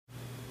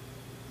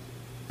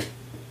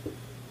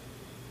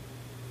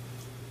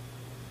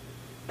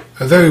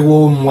A very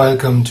warm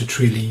welcome to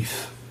Tree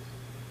Leaf.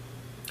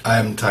 I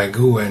am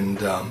Taigu,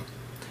 and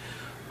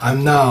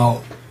I'm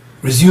now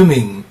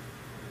resuming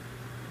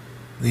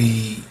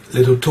the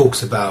little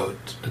talks about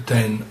the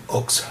 10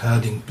 ox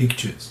herding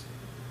pictures.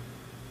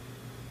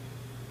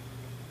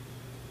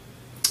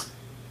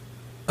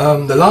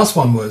 The last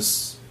one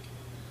was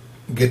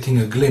getting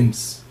a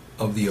glimpse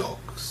of the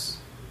ox,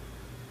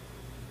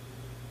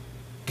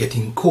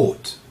 getting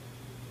caught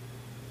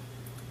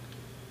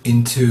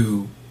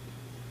into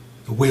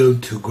the will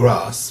to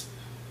grasp,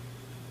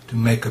 to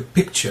make a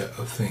picture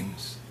of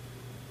things.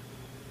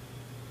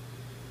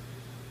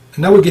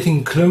 And now we're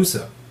getting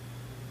closer,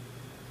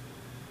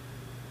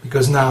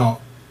 because now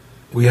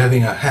we're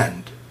having a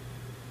hand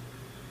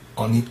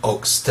on the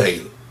ox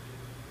tail.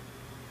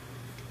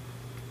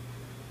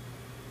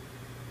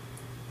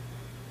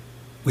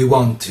 We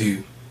want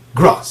to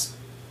grasp,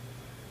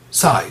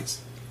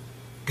 seize,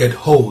 get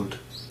hold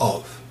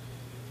of.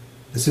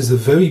 This is a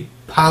very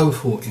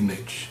powerful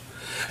image,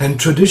 and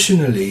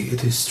traditionally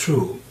it is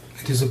true.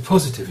 It is a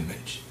positive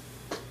image.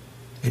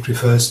 It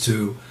refers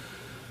to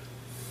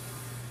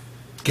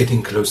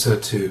getting closer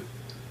to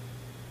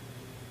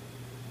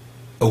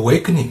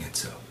awakening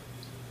itself,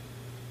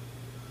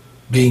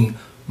 being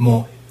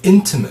more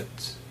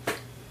intimate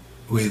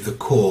with the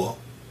core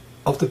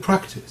of the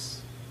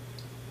practice.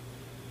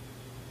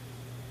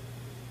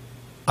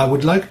 I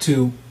would like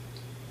to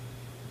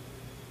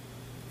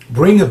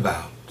bring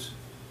about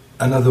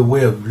another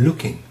way of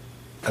looking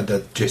at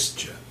that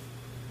gesture.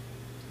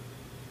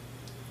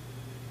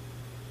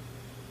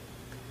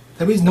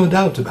 There is no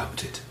doubt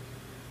about it.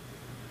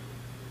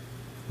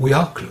 We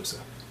are closer.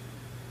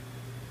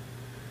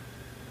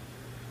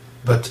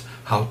 But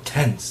how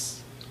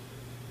tense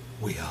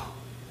we are.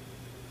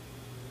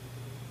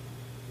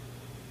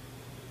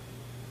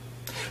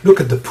 Look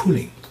at the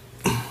pulling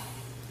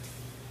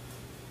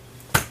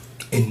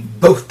in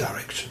both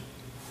directions.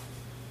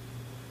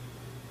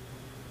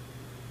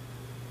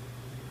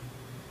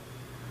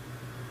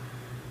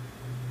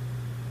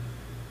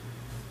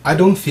 I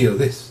don't feel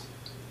this.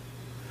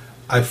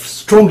 I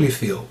strongly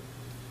feel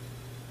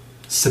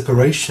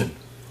separation.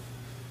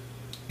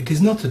 It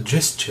is not a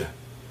gesture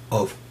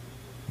of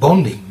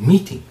bonding,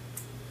 meeting.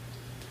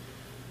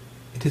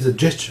 It is a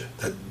gesture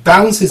that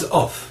bounces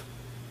off,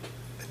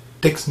 that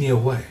takes me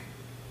away.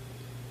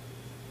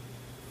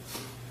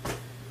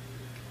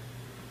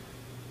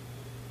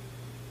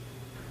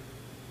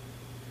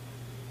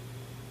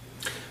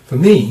 For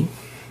me,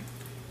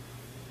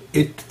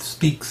 it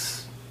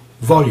speaks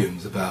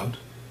volumes about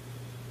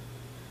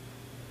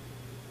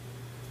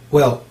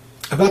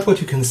what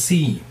you can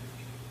see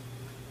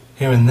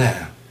here and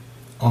there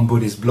on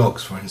Buddhist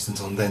blogs, for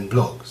instance, on Zen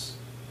blogs,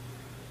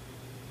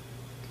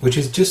 which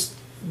is just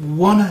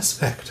one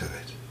aspect of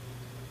it.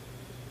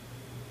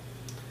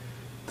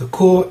 The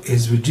core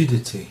is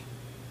rigidity.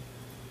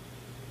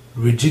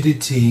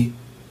 Rigidity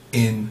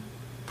in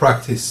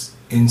practice,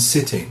 in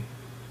sitting.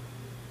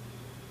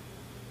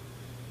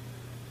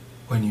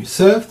 When you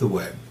surf the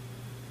web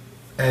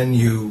and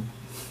you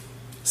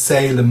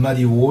sail the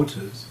muddy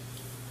waters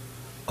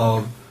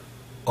of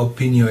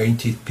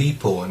opinionated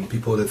people and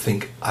people that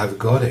think, I've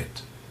got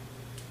it.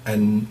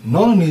 And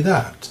not only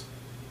that,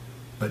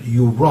 but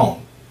you're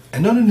wrong.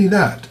 And not only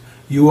that,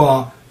 you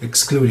are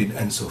excluded,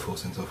 and so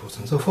forth and so forth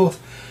and so forth.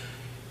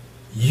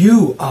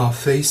 You are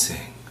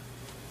facing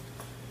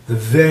the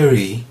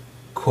very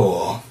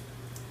core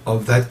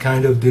of that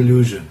kind of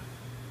delusion.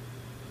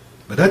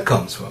 But that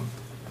comes from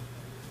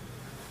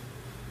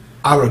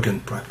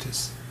arrogant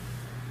practice.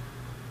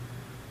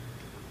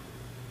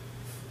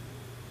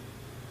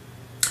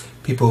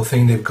 People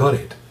think they've got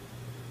it.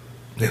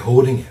 They're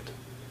holding it.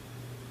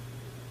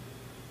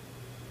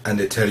 And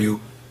they tell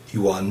you,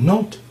 you are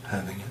not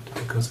having it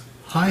because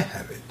I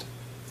have it.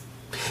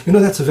 You know,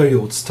 that's a very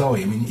old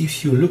story. I mean,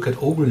 if you look at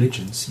all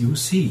religions, you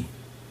see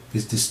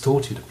this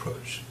distorted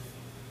approach.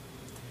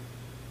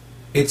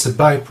 It's a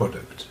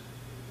byproduct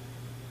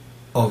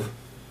of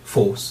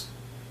force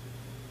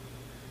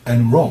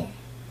and wrong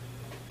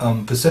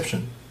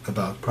perception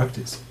about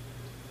practice.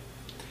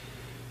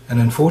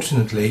 And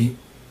unfortunately,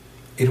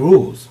 it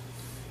rules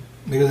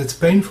because it's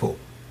painful,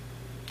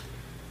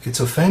 it's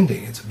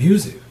offending, it's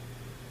abusive.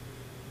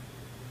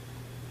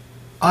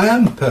 I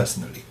am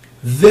personally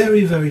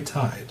very, very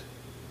tired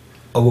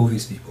of all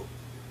these people.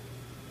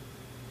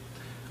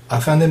 I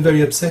find them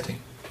very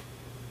upsetting.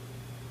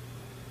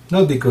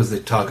 Not because they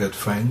target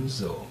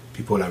friends or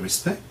people I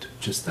respect,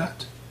 just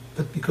that,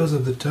 but because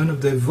of the tone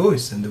of their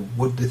voice and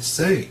what they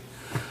say.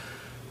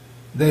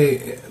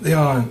 They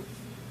are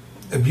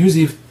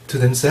abusive to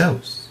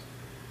themselves.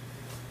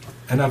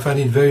 And I find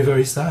it very,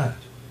 very sad.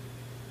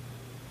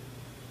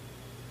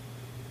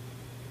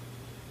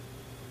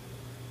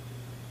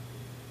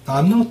 Now,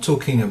 I'm not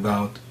talking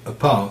about a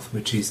path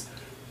which is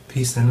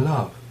peace and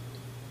love.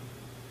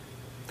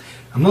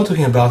 I'm not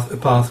talking about a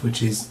path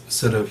which is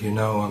sort of, New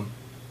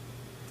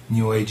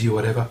Agey or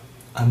whatever.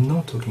 I'm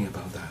not talking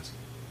about that.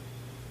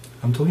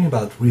 I'm talking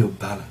about real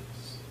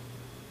balance.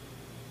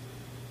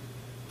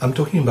 I'm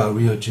talking about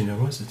real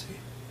generosity.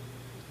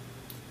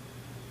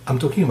 I'm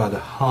talking about the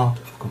heart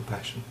of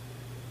compassion.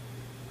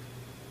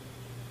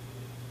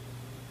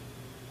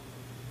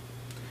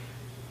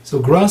 So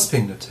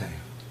grasping the tail,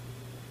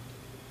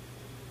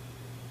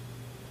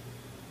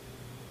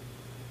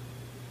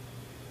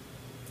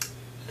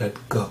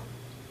 let go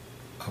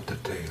of the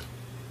tail.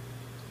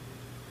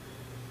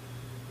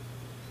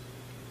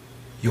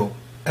 Your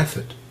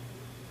effort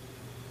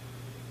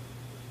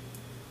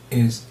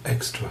is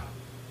extra.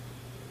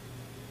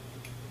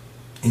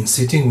 In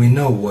sitting, we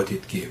know what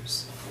it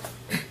gives.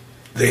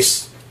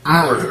 This,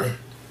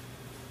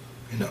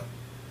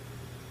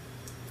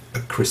 a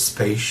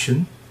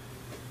crispation,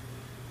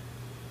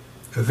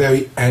 a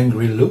very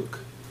angry look,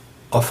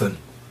 often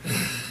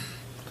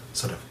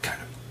sort of kind